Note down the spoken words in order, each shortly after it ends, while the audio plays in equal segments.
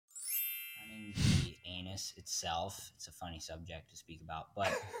anus itself. It's a funny subject to speak about,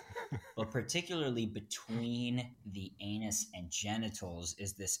 but particularly between the anus and genitals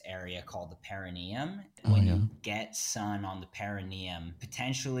is this area called the perineum. When you get sun on the perineum,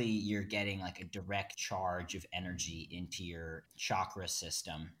 potentially you're getting like a direct charge of energy into your chakra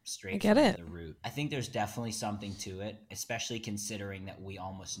system straight from the root. I think there's definitely something to it, especially considering that we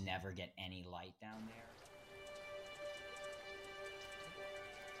almost never get any light down there.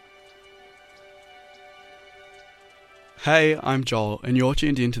 Hey, I'm Joel, and you're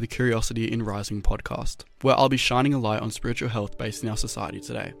tuned into the Curiosity in Rising podcast, where I'll be shining a light on spiritual health based in our society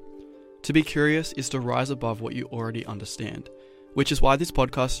today. To be curious is to rise above what you already understand, which is why this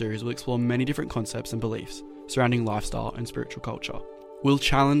podcast series will explore many different concepts and beliefs surrounding lifestyle and spiritual culture. We'll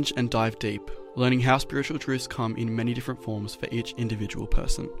challenge and dive deep, learning how spiritual truths come in many different forms for each individual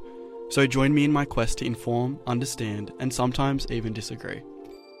person. So join me in my quest to inform, understand, and sometimes even disagree.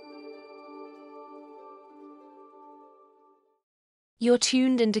 You're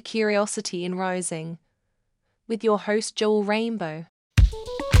tuned into Curiosity in Rising with your host Joel Rainbow.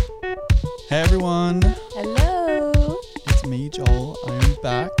 Hey everyone! Hello! It's me, Joel. I am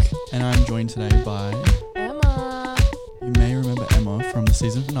back, and I'm joined today by Emma. You may remember Emma from the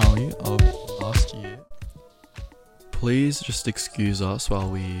season finale of last year. Please just excuse us while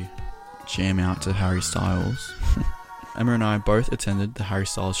we jam out to Harry Styles. Emma and I both attended the Harry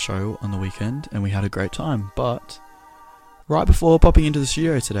Styles show on the weekend, and we had a great time, but right before popping into the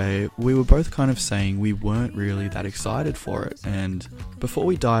studio today, we were both kind of saying we weren't really that excited for it. And before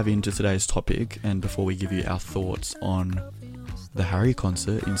we dive into today's topic, and before we give you our thoughts on the Harry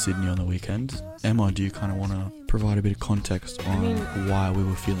concert in Sydney on the weekend, Emma, do you kind of want to provide a bit of context on why we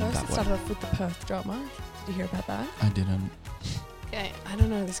were feeling that way? Let's start off with the Perth drama. Did you hear about that? I didn't. Okay, I don't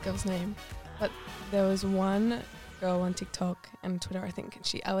know this girl's name, but there was one girl on TikTok and Twitter, I think, and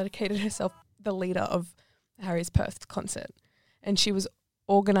she allocated herself the leader of Harry's Perth concert, and she was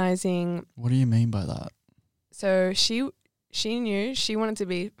organising. What do you mean by that? So she knew she wanted to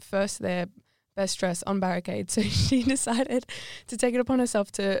be first there, best dressed on barricade, so she decided to take it upon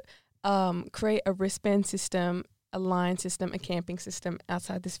herself to create a wristband system, a line system, a camping system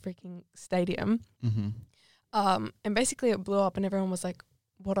outside this freaking stadium. Mm-hmm. And basically it blew up and everyone was like,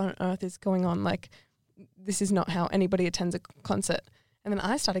 what on earth is going on? Like, this is not how anybody attends a concert. And then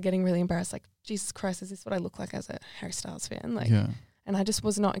I started getting really embarrassed, like, Jesus Christ, is this what I look like as a Harry Styles fan? Like, Yeah. And I just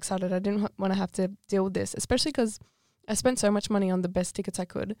was not excited. I didn't want to have to deal with this, especially because I spent so much money on the best tickets I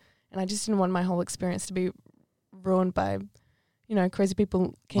could, and I just didn't want my whole experience to be ruined by, you know, crazy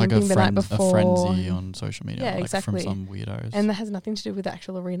people camping the night before. A frenzy on social media, Yeah, like exactly. from some weirdos. And that has nothing to do with the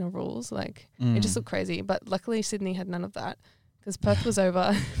actual arena rules. Like, it just looked crazy. But luckily Sydney had none of that because Perth was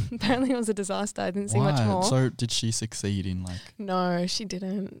over. Apparently it was a disaster. I didn't see much more. So did she succeed in like... No, she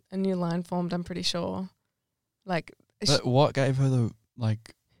didn't. A new line formed, I'm pretty sure. Like... But what gave her the,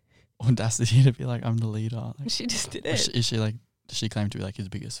 like, audacity to be like, I'm the leader? Like, she just did it. Is she like... Does she claim to be like his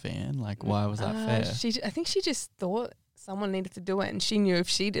biggest fan? Like, why was that fair? I think she just thought someone needed to do it, and she knew if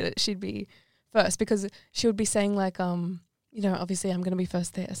she did it, she'd be first, because she would be saying like, you know, obviously I'm going to be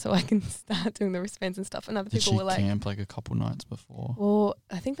first there, so I can start doing the wristbands and stuff. And other people were like, did she camp like a couple nights before? Well,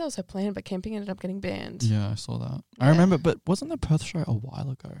 I think that was her plan, but camping ended up getting banned. Yeah, I saw that. Yeah. I remember, but wasn't the Perth show a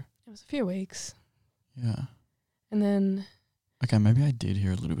while ago? It was a few weeks. Yeah. And then... Okay, maybe I did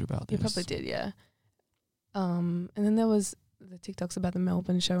hear a little bit about this. You probably did, yeah. And then there was the TikToks about the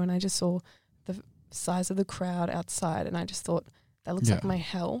Melbourne show, and I just saw the size of the crowd outside, and I just thought, that looks like my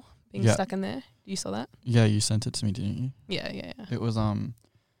hell being stuck in there. You saw that? Yeah, you sent it to me, didn't you? Yeah. It was,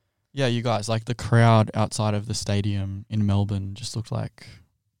 yeah, you guys, like the crowd outside of the stadium in Melbourne just looked like,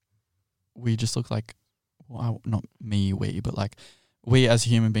 well, not me, but like, we as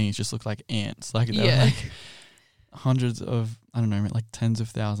human beings just look like ants. Like, there were like hundreds of, I don't know, like tens of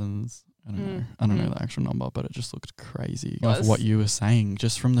thousands. I don't know the actual number, but it just looked crazy. Of what you were saying,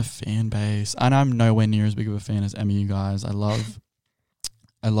 just from the fan base. And I'm nowhere near as big of a fan as Emmy, you guys. I love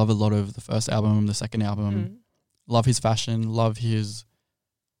a lot of the first album, the second album. Love his fashion, love his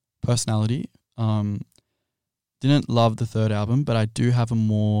personality. Didn't love the third album, but I do have a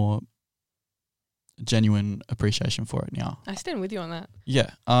more genuine appreciation for it now. I stand with you on that. Yeah.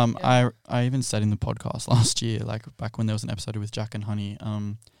 I even said in the podcast last year, like back when there was an episode with Jack and Honey,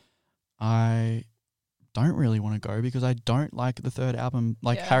 I don't really want to go because I don't like the third album,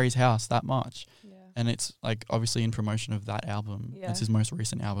 Harry's House, that much. Yeah. And it's like obviously in promotion of that album. Yeah. It's his most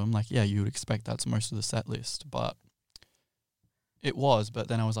recent album. Like, yeah, you would expect that's most of the set list, but it was. But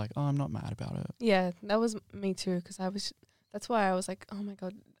then I was like, oh, I'm not mad about it. Yeah, that was me too, because that's why I was like, oh my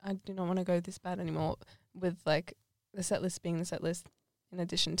God, I do not want to go this bad anymore with like the set list being the set list. in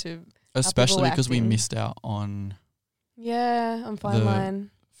addition to especially because we acting. missed out on on Fine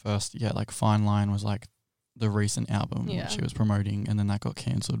Line. first. Yeah, like Fine Line was like the recent album Yeah. she was promoting, and then that got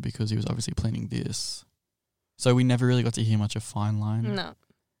cancelled because he was obviously planning this. So we never really got to hear much of Fine Line No,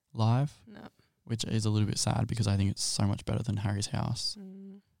 live, no. which is a little bit sad because I think it's so much better than Harry's House.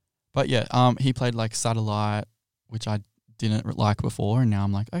 Mm. But yeah, he played like Satellite, which I didn't like before, and now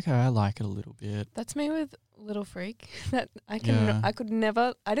I'm like, okay, I like it a little bit. That's me with Little Freak. That I Yeah. I could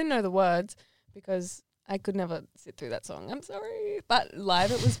never. I didn't know the words because I could never sit through that song. I'm sorry, but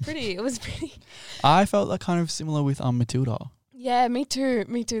live it was pretty. It was pretty. I felt like kind of similar with Matilda. Yeah, me too.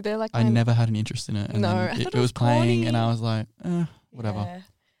 Me too. They're like I never had an interest in it, and No, then I it thought was it was playing, and corny. I was like, whatever. Yeah.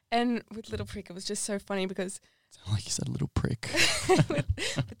 And with Little Prick, it was just so funny because Like you said, little prick. with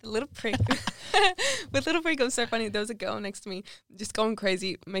the Little Prick, with Little Prick, it was so funny. There was a girl next to me just going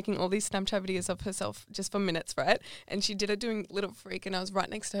crazy, making all these Snapchat videos of herself just for minutes, right? And she did it doing Little Freak, and I was right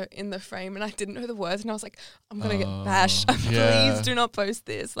next to her in the frame, and I didn't know the words, and I was like, I'm gonna get bashed. yeah. Please do not post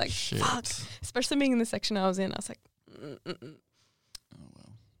this. Like, Shit. fuck. Especially being in the section I was in, I was like, Oh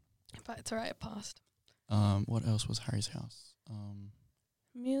well. but it's alright, it passed. What else was Harry's House?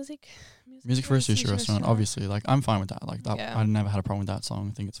 Music Music for a Sushi Restaurant. Obviously, like I'm fine with that. Like that, Yeah. I never had a problem with that song.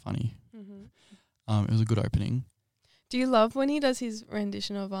 I think it's funny. Mm-hmm. It was a good opening. Do you love when he does his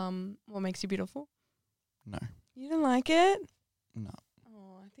rendition of What Makes You Beautiful? No, You don't like it? no.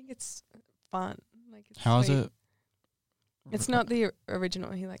 Oh, I think it's fun. Like, it's How is sweet. it? It's not the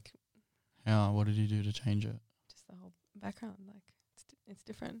original. He like How? What did he do to change it? just the whole background. Like it's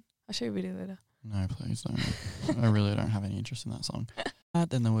different. I'll show you a video later. No, please don't. I really don't have any interest in that song.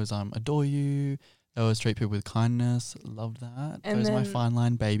 Then there was Adore You. There was Treat People with Kindness. Love that. And Those are my then- Fine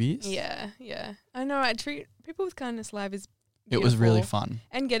Line babies. Yeah. I know. I treat People with Kindness live is It was really beautiful. fun.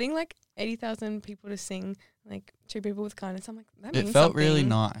 And getting like 80,000 people to sing like Treat People with Kindness, I'm like, that It means felt really something.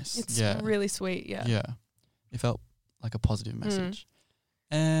 nice. It's yeah. really sweet. Yeah. Yeah. It felt like a positive message.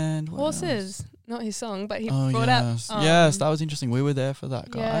 And what Horses, else? not his song, but he Oh, brought yes. up. Yes, that was interesting. We were there for that,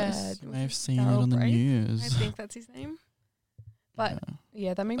 yeah, guys. You was may have it seen it Darryl on the Brake? news. I think that's his name. But Yeah.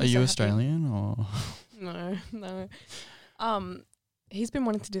 yeah, that made me Are so you happy. Australian or? No. He's been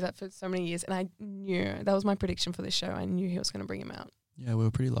wanting to do that for so many years, and I knew that was my prediction for this show. I knew he was going to bring him out. Yeah, we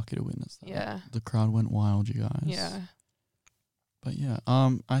were pretty lucky to witness that. Yeah. The crowd went wild, you guys. Yeah. But yeah,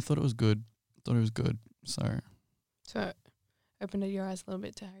 I thought it was good. So Opened your eyes a little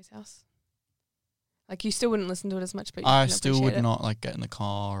bit to Harry's House. Like you still wouldn't listen to it as much, but you I can still would appreciate it. not like get in the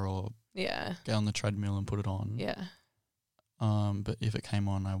car or Yeah. get on the treadmill and put it on. Yeah. But if it came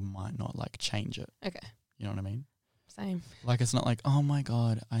on, I might not like change it. Okay. You know what I mean? Same. Like it's not like, oh my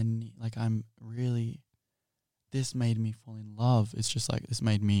god, this made me fall in love. It's just like this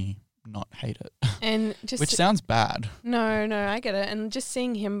made me not hate it, And just which sounds bad. no, I get it. And just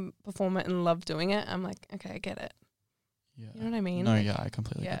seeing him perform it and love doing it, I'm like, okay, I get it. Yeah. You know what I mean? No, Like, yeah, I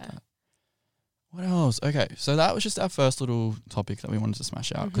completely yeah. get that. What else? Okay, so that was just our first little topic that we wanted to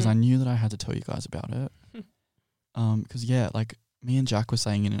smash out because Mhm. I knew that I had to tell you guys about it. Because yeah, like me and Jack were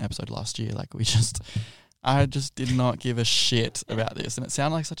saying in an episode last year, like I just did not give a shit about this, and it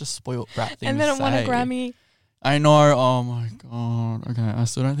sounded like such a spoilt brat thing. And to then it won a say. Grammy I know. Oh my god. Okay, I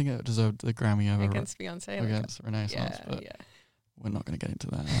still don't think it deserved the Grammy over against Beyonce. like, against Renaissance, yeah, but yeah. we're not going to get into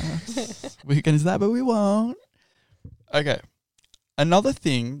that. We can get into that, but we won't. Okay. Another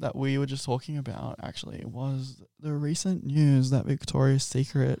thing that we were just talking about actually was the recent news that Victoria's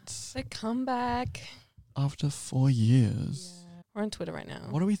Secret, The comeback. after 4 years. Yeah. We're on Twitter right now.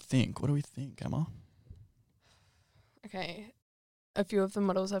 What do we think? Emma? Okay. A few of the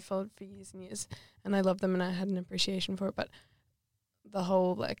models I've followed for years and years, and I love them and I had an appreciation for it, but the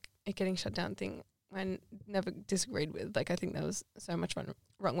whole, like, it getting shut down thing, I never disagreed with. Like, I think there was so much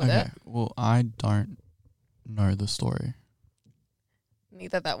wrong with it. Well, I don't know the story.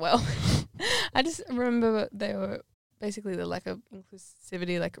 Neither that well. I just remember they were basically the lack of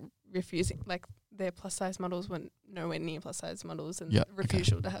inclusivity, like refusing, like their plus size models were nowhere near plus size models, and Yeah, okay.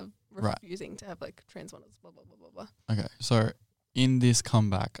 refusing to have Right. like trans models, blah blah blah blah blah. Okay, so in this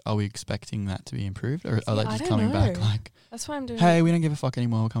comeback, are we expecting that to be improved, or are they See, I just don't coming back know. like, That's why I'm doing. hey, we don't give a fuck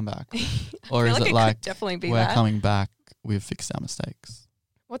anymore, we'll come back? I Or feel is like it could like definitely be we're that? coming back, we've fixed our mistakes?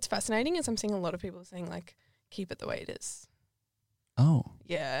 What's fascinating is I'm seeing a lot of people saying like, keep it the way it is. Oh,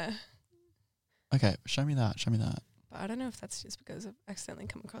 Yeah, okay, show me that. but I don't know if that's just because I've accidentally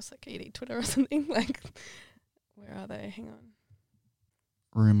come across like ED Twitter or something. Like, where are they? Hang on.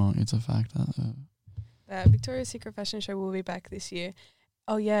 Rumor, it's a fact that The Victoria's Secret fashion show will be back this year.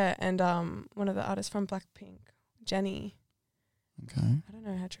 Oh yeah, and one of the artists from Blackpink, Jennie. okay. I don't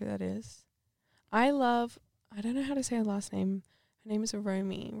know how true that is. I don't know how to say her last name. Her name is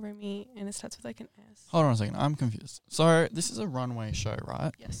Romy. Romy, and it starts with like an S. Hold on a second. I'm confused. So this is a runway show,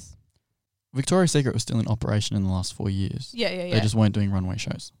 right? Yes. Victoria's Secret was still in operation in the last 4 years. Yeah. They just weren't doing runway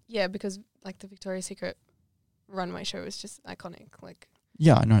shows. Yeah, because like the Victoria's Secret runway show is just iconic. Like,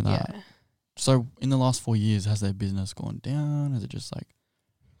 Yeah, I know that. yeah, So in the last 4 years, has their business gone down? Is it just like,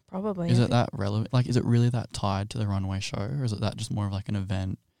 probably. is it that relevant? Like, is it really that tied to the runway show, or is it that just more of like an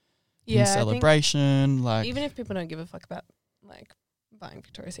event in Yeah, I think celebration? Like, even if people don't give a fuck about like buying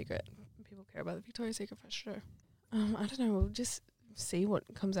Victoria's Secret, people care about the Victoria's Secret fashion show. I don't know. We'll just see what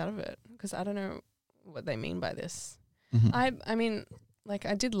comes out of it because I don't know what they mean by this. mhm. I mean, like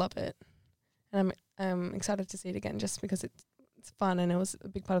I did love it, and I'm excited to see it again just because it's fun and it was a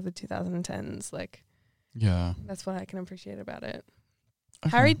big part of the 2010s. Like yeah. that's what I can appreciate about it.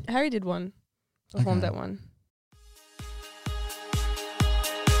 Okay. Harry did one, performed Okay. that one.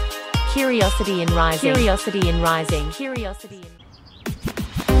 Curiosity in Rising. Curiosity in Rising. Curiosity in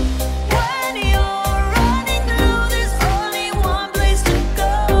When you're running through, there's only one place to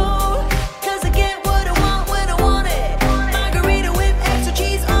go. 'Cause I get what I want when I want it. Margarita with extra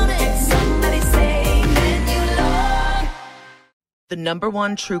cheese on it. Somebody say then you love. The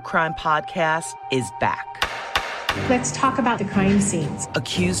 #1 true crime podcast is back. Let's talk about the crime scenes.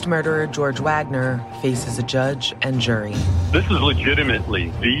 Accused murderer George Wagner faces a judge and jury. This is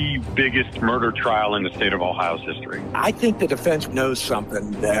legitimately the biggest murder trial in the state of Ohio's history. I think the defense knows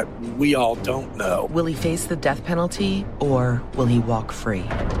something that we all don't know. Will he face the death penalty or will he walk free?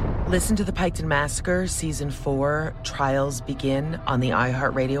 Listen to The Piketon Massacre Season 4 Trials begin on the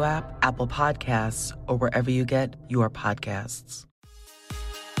iHeartRadio app, Apple Podcasts, or wherever you get your podcasts.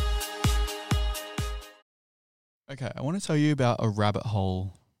 Okay, I want to tell you about a rabbit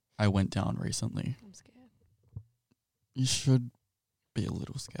hole I went down recently. I'm scared. You should be a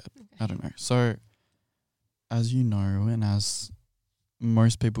little scared. I don't know. So, as you know, and as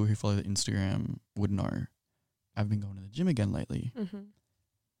most people who follow the Instagram would know, I've been going to the gym again lately. Mm-hmm.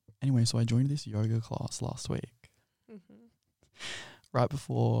 Anyway, so I joined this yoga class last week. Mm-hmm. Right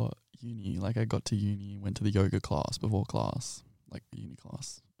before uni, like I got to uni, went to the yoga class before class, like uni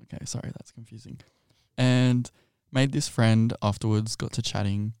class. Okay, sorry, that's confusing. And made this friend afterwards, got to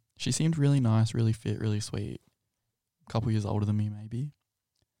chatting. She seemed really nice, really fit, really sweet. A couple years older than me, maybe.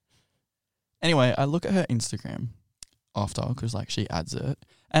 Anyway, I look at her Instagram after because, like, she adds it.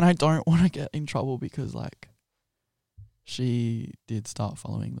 And I don't want to get in trouble because, like, she did start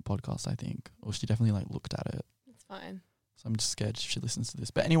following the podcast, I think. Or she definitely, like, looked at it. It's fine. So I'm just scared if she listens to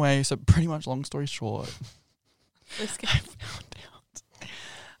this. But anyway, so pretty much long story short, We're scared.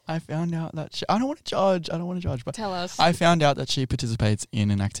 I found out that she, I don't want to judge, but Tell us. I found out that she participates in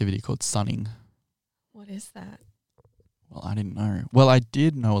an activity called sunning. What is that? Well, I didn't know. Well, I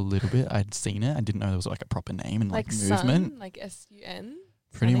did know a little bit. I'd seen it. I didn't know there was like a proper name and like movement. Sun, like SUN?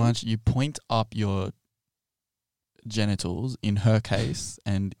 Pretty Sunning? much you point up your genitals in her case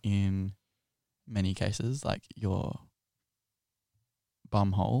and in many cases like your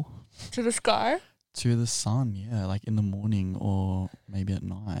bum hole To the sky? to the sun, yeah, like in the morning or maybe at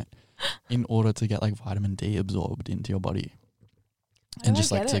night in order to get like vitamin D absorbed into your body. Why And do I just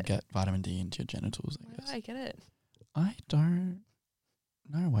like get to it? get vitamin D into your genitals, I Why guess. do I get it? I don't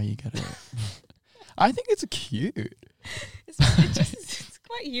know why you get it. I think it's cute. It's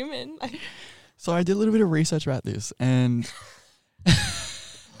quite human. Like, So I did a little bit of research about this and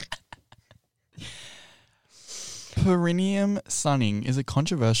perineum sunning is a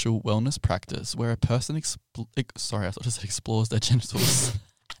controversial wellness practice where a person explores their genitals.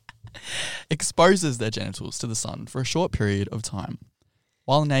 Exposes their genitals to the sun for a short period of time.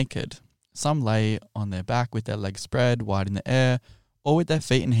 While naked, some lay on their back with their legs spread wide in the air or with their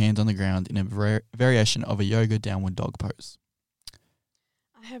feet and hands on the ground in a variation of a yoga downward dog pose.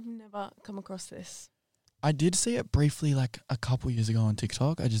 I have never come across this. I did see it briefly like a couple years ago on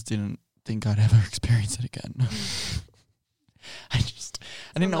TikTok. I just didn't think I'd ever experience it again. I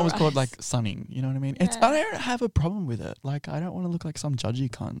didn't know it was called like sunning. You know what I mean? It's, Yeah. I don't have a problem with it. Like I don't want to look like some judgy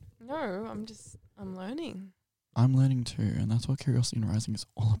cunt. No, I'm learning. I'm learning too, and that's what Curiosity in Rising is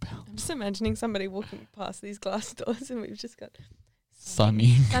all about. I'm just imagining somebody walking past these glass doors and we've just got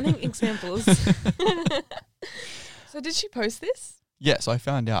Sunning. stunning examples. So did she post this? Yeah, so I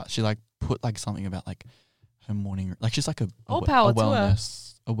found out she like put like something about like her morning, like she's like a All power to her.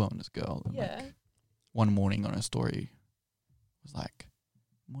 wellness girl. And, Yeah. like, one morning on her story was like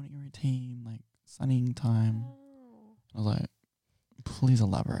morning routine, like sunning time. Oh. I was like, please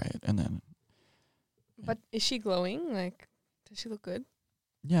elaborate. And then, But is she glowing? Like, does she look good?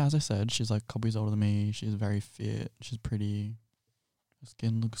 yeah, as I said, she's like a couple years older than me. She's very fit. She's pretty. Her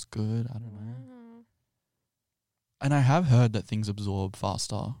skin looks good. I don't know. Wow. And I have heard that things absorb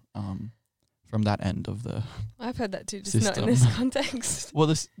faster from that end of the I've heard that too, just system. not in this context.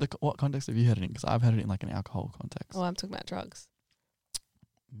 Well, what context have you heard it in? Because I've heard it in like an alcohol context. Oh, I'm talking about drugs.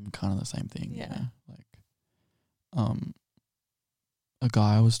 Kind of the same thing. Yeah. Yeah. Like, a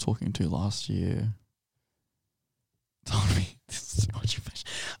guy I was talking to last year told me, this is too much information.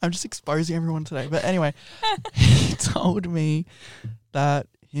 I'm just exposing everyone today. But anyway, he told me that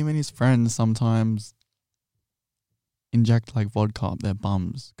him and his friends sometimes inject like vodka up their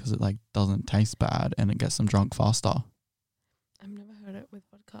bums because it like doesn't taste bad and it gets them drunk faster. I've never heard it with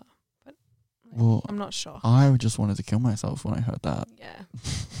vodka, but like, Well, I'm not sure. I just wanted to kill myself when I heard that. Yeah.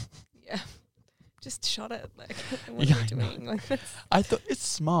 Yeah. Just shot it. Like, what Yeah, are you I know. doing? Like, that's, I thought it's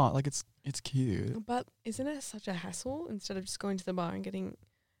smart, like it's cute. but isn't it such a hassle? Instead of just going to the bar and getting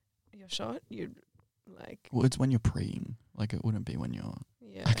your shot, you'd like, Well, it's when you're preeing. Like it wouldn't be when you're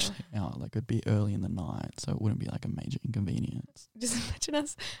yeah. actually out. Like it'd be early in the night, so it wouldn't be like a major inconvenience. Just imagine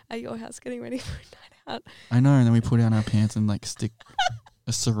us at your house getting ready for a night out. I know, and then we put down our pants and like stick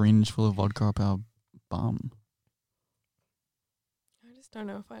a syringe full of vodka up our bum. I just don't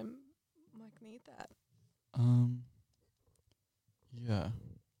know if I'm like need that. Yeah.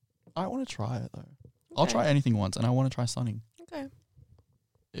 I want to try it though. I'll try anything once, and I want to try sunning. Okay.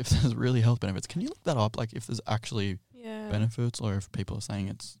 If there's really health benefits, can you look that up? Like if there's actually Yeah. benefits, or if people are saying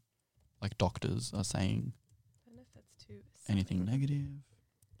it's like doctors are saying Benefits to anything sunning. negative.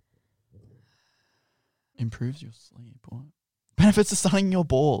 Improves your sleep. What? Benefits to sunning your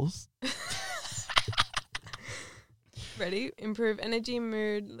balls. Ready? Improve energy,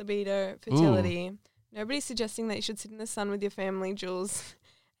 mood, libido, fertility. Nobody's suggesting that you should sit in the sun with your family, Jules.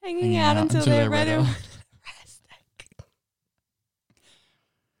 Hanging out until they're ready.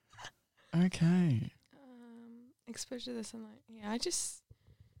 Okay. Exposure to the sunlight. Yeah, I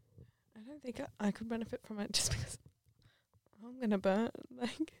don't think I could benefit from it just because I'm going to burn.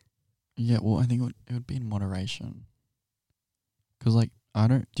 Like, Yeah, well, I think it would be in moderation. Because, like,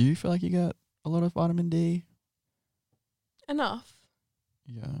 do you feel like you get a lot of vitamin D? enough.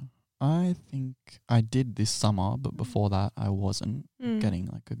 Yeah. I think I did this summer, but before that I wasn't getting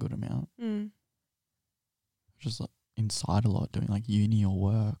like a good amount. Just like inside a lot, doing like uni or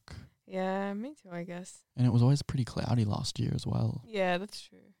work. Yeah, me too, I guess. And it was always pretty cloudy last year as well. Yeah, that's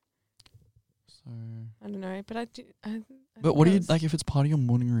true. So I don't know, but I do. But what do you like if it's part of your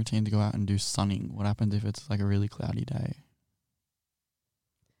morning routine to go out and do sunning? What happens if it's like a really cloudy day?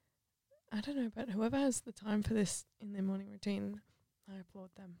 I don't know, but whoever has the time for this in their morning routine, I applaud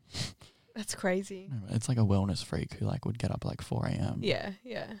them. That's crazy. No, it's like a wellness freak who like would get up at like 4 a.m. Yeah,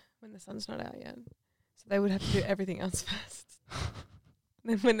 when the sun's not out yet. So they would have to do everything else first.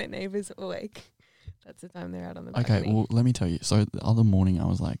 Then when their neighbours are awake, that's the time they're out on the balcony. Okay, well, let me tell you. So the other morning I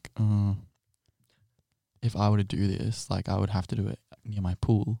was like, if I were to do this, like I would have to do it near my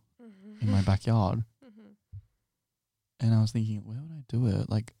pool in my backyard. And I was thinking, where would I do it?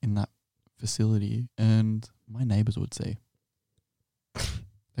 Like in that facility, and my neighbours would see.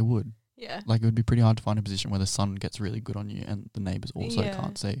 They would. Yeah. Like it would be pretty hard to find a position where the sun gets really good on you and the neighbours also Yeah.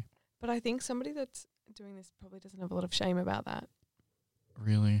 can't see. But I think somebody that's doing this probably doesn't have a lot of shame about that.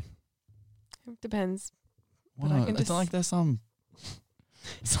 Really? It depends. Well, But I no, can it's just not like there's some.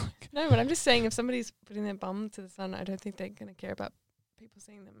 It's like No, but I'm just saying if somebody's putting their bum to the sun, I don't think they're going to care about people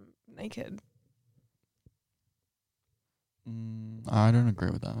seeing them naked. I don't agree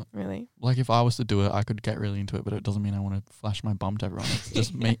with that. Really? Like if I was to do it, I could get really into it, but it doesn't mean I want to flash my bum to everyone. It's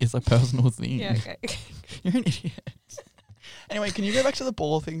just me. It's a personal thing. Yeah, okay. You're an idiot. Anyway, can you go back to the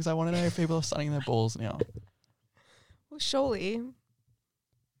ball things? I want to know if people are sunning their balls now. Well, surely.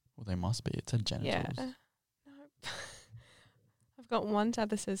 Well, they must be. It said genitals. Yeah. No. I've got one tab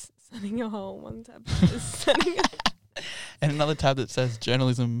that says sunning your hole, one tab that says sunning your And another tab that says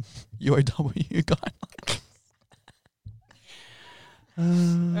journalism UOW guidelines.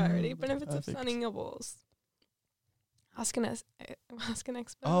 Right, ready? Benefits Perfect. of sunning your balls. Ask an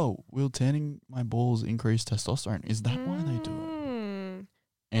expert. Oh, will tanning my balls increase testosterone? Is that why they do it?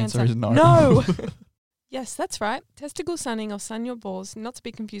 Answer is no. No. Yes, that's right. Testicle sunning or sun your balls, not to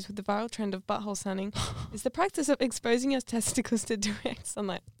be confused with the viral trend of butthole sunning, is the practice of exposing your testicles to direct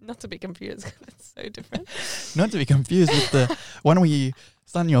sunlight. Not to be confused, 'cause that's so different. Not to be confused with the one where you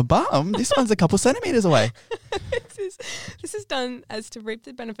sun your bum. This one's a couple centimeters away. This is done as to reap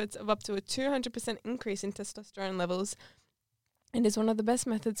the benefits of up to a 200% increase in testosterone levels, and is one of the best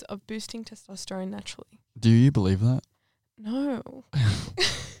methods of boosting testosterone naturally. Do you believe that? No.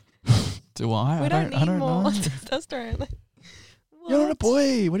 Do I? We don't need more know. testosterone. Like, You're not a what?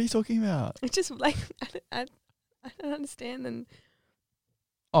 boy. What are you talking about? It's just like I don't understand. And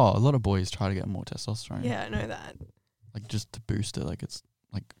Oh, a lot of boys try to get more testosterone. Yeah, I know that. Like just to boost it, like it's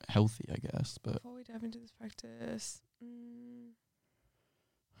like healthy, I guess. But Before we dive into this practice,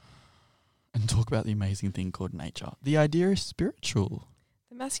 and talk about the amazing thing called nature. The idea is spiritual.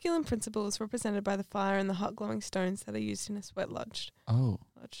 the masculine principle is represented by the fire and the hot glowing stones that are used in a sweat lodge. Oh,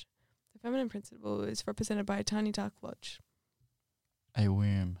 The feminine principle is represented by a tiny dark lodge. a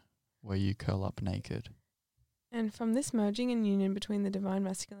womb where you curl up naked. And from this merging and union between the divine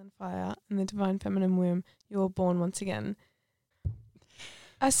masculine fire and the divine feminine womb, you are born once again.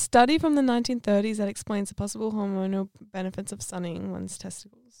 A study from the 1930s that explains the possible hormonal benefits of sunning one's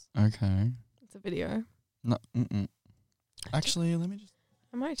testicles. Okay. It's a video. No. Actually,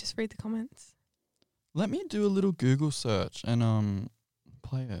 I might just read the comments. let me do a little Google search and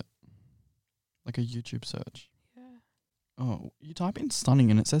play it, like a YouTube search. Yeah. Oh, you type in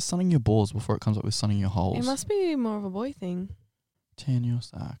sunning and it says sunning your balls before it comes up with sunning your holes. It must be more of a boy thing. Tan your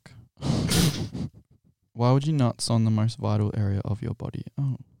sack. Why would you not sun the most vital area of your body?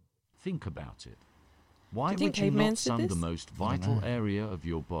 Oh. Think about it. Why Do you would think you cavemans not did sun the this? most I don't vital know. area of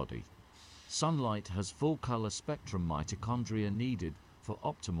your body? Sunlight has full color spectrum mitochondria needed for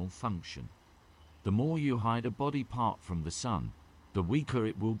optimal function. The more you hide a body part from the sun, the weaker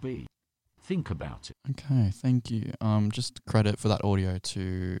it will be. Think about it. Okay, thank you. Just credit for that audio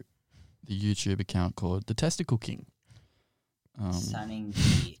to the YouTube account called The Testicle King. Sunning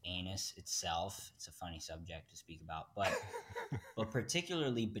the anus itself, it's a funny subject to speak about, but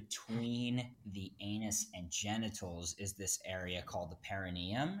particularly between the anus and genitals is this area called the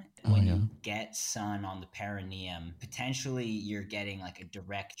perineum. When you get sun on the perineum, potentially you're getting like a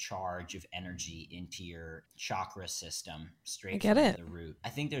direct charge of energy into your chakra system straight from the root. I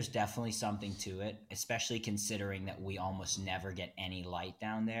think there's definitely something to it, especially considering that we almost never get any light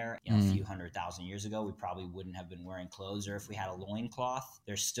down there. You know, a few 100,000 years ago, we probably wouldn't have been wearing clothes, or if we had a loincloth,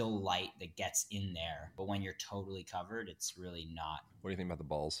 there's still light that gets in there. But when you're totally covered, it's really not. What do you think about the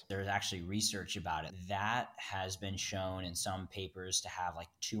balls? There's actually research about it. That has been shown in some papers to have like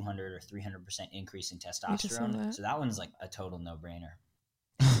 200 or 300% increase in testosterone. So that one's like a total no-brainer.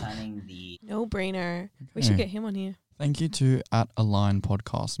 Sunning the... No-brainer. We should get him on here. Thank you to @Align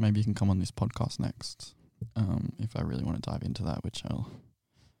Podcast. Maybe you can come on this podcast next. If I really want to dive into that, which I'll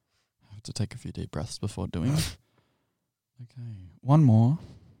have to take a few deep breaths before doing. Okay, one more.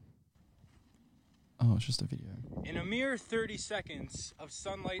 Oh, it's just a video. In a mere 30 seconds of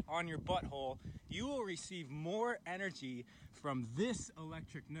sunlight on your butthole, you will receive more energy from this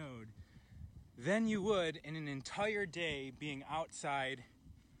electric node than you would in an entire day being outside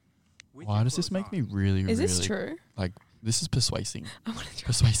with Why your does this clothes make me really, Is really... this true? Like, this is persuasive. I want to try.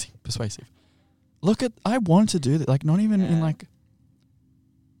 Persuasive. Look at... I want to do that. Like, not even in like...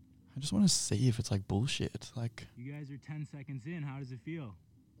 I just want to see if it's like bullshit. Like... You guys are 10 seconds in. How does it feel?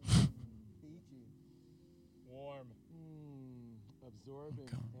 Warm. Absorbing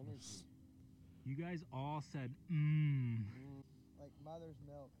energy. You guys all said, Like mother's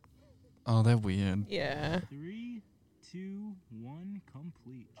milk. Oh, they're weird. Yeah. 3, 2, 1,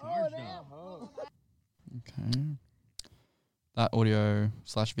 complete. Oh, Charged damn. up. Okay. That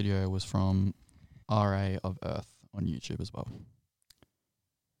audio/video was from RA of Earth on YouTube as well.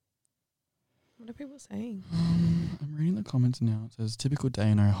 What are people saying? I'm reading the comments now. It says, typical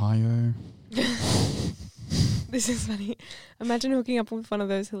day in Ohio. This is funny. Imagine hooking up with one of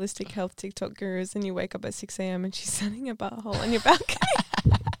those holistic health TikTok gurus and you wake up at 6 a.m. and she's sunning a butthole on your balcony.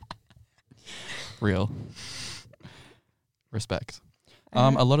 Real. Respect. A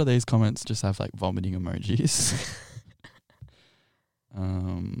lot of these comments just have like vomiting emojis.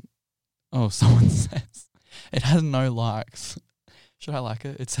 Oh, someone says, it has no likes. Should I like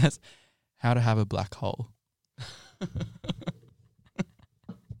it? It says, how to have a black hole.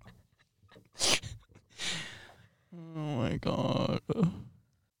 Oh my god.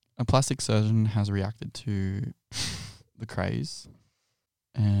 A plastic surgeon has reacted to the craze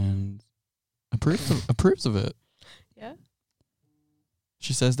and approves of it. Yeah.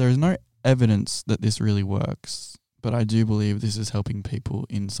 She says there is no evidence that this really works, but I do believe this is helping people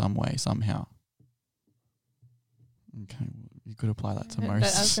in some way, somehow. Okay, well, you could apply that to I most.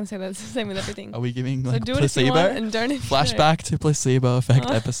 was going to say that's the same with everything. Are we giving So like do it if you placebo? want and don't if you Flashback to placebo effect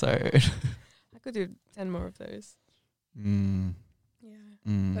Oh. episode. I could do 10 more of those. Mm. Yeah.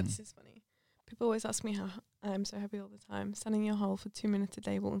 Mm. But this is funny. People always ask me how I'm so happy all the time. Sunning your hole for 2 minutes a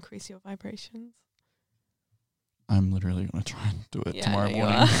day will increase your vibrations. I'm literally going to try and do it Yeah, I tomorrow know you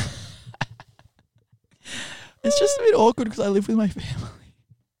morning. are. It's just a bit awkward because I live with my family.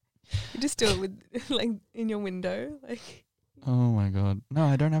 You just do it with like in your window. Like Oh my god. No,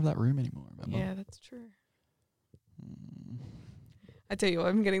 I don't have that room anymore. Remember? yeah, that's true. I tell you what,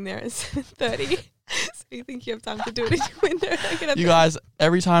 I'm getting there at 7:30. So you think you have time to do it in your window? You guys,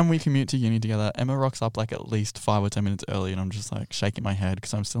 every time we commute to uni together, Emma rocks up like at least 5 or 10 minutes early, and I'm just like shaking my head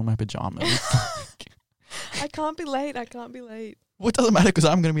because I'm still in my pajamas. I can't be late. I can't be late. Well, it doesn't matter because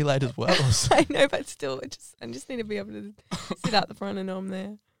I'm going to be late as well. So. I know, but still, I just need to be able to sit out the front and know I'm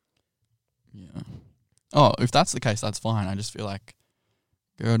there. Yeah. Oh, if that's the case, that's fine. I just feel like,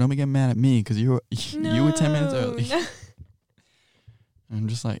 girl, don't be getting mad at me because you were 10 minutes early. No. I'm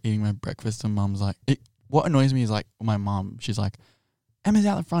just like eating my breakfast, and Mum's like, what annoys me is like my mum. She's like, Emma's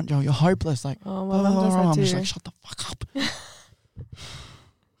out the front, Joe. You're hopeless. Like, oh, my mum does that I'm too. just like, shut the fuck up.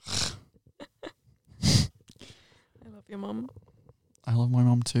 I love your mum. I love my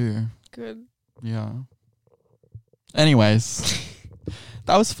mum too. Good. Yeah. Anyways,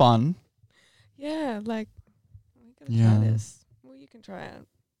 that was fun. Yeah, like, we gotta Yeah. try this. Well, you can try it.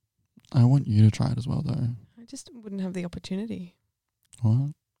 I want you to try it as well, though. I just wouldn't have the opportunity.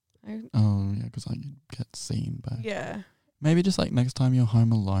 What? I, Oh, yeah, because like you get seen. But yeah. maybe just like next time you're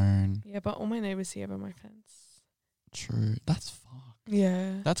home alone. Yeah, but all my neighbours see over my fence. True. That's fucked.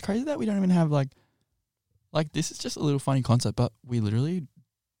 Yeah. That's crazy that we don't even have like this is just a little funny concept, but we literally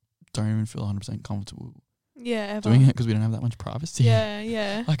don't even feel 100% comfortable Yeah, ever. doing it because we don't have that much privacy. Yeah,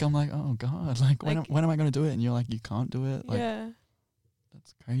 yeah. Like I'm like, oh God, like when am I going to do it? And you're like, you can't do it. Like, yeah.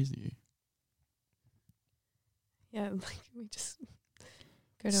 that's crazy. Yeah, like we just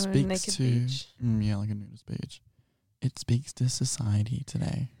go to a naked beach. Yeah, like a nudist beach. It speaks to society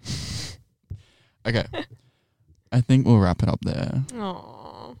today. Okay. I think we'll wrap it up there.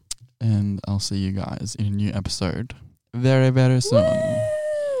 Aww. And I'll see you guys in a new episode very, very soon.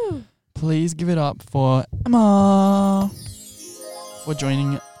 Woo! Please give it up for Emma for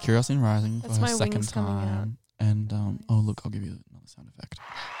joining Curiosity and Rising That's for her my second wings coming out. time. And oh look, I'll give you another sound effect.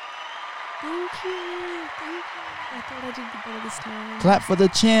 Thank you. Thank you. I thought I did better this time. Clap for the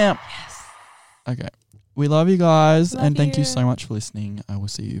champ. Yes. Okay. We love you guys, Love and thank you you. so much for listening. I will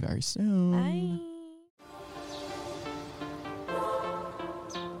see you very soon. Bye.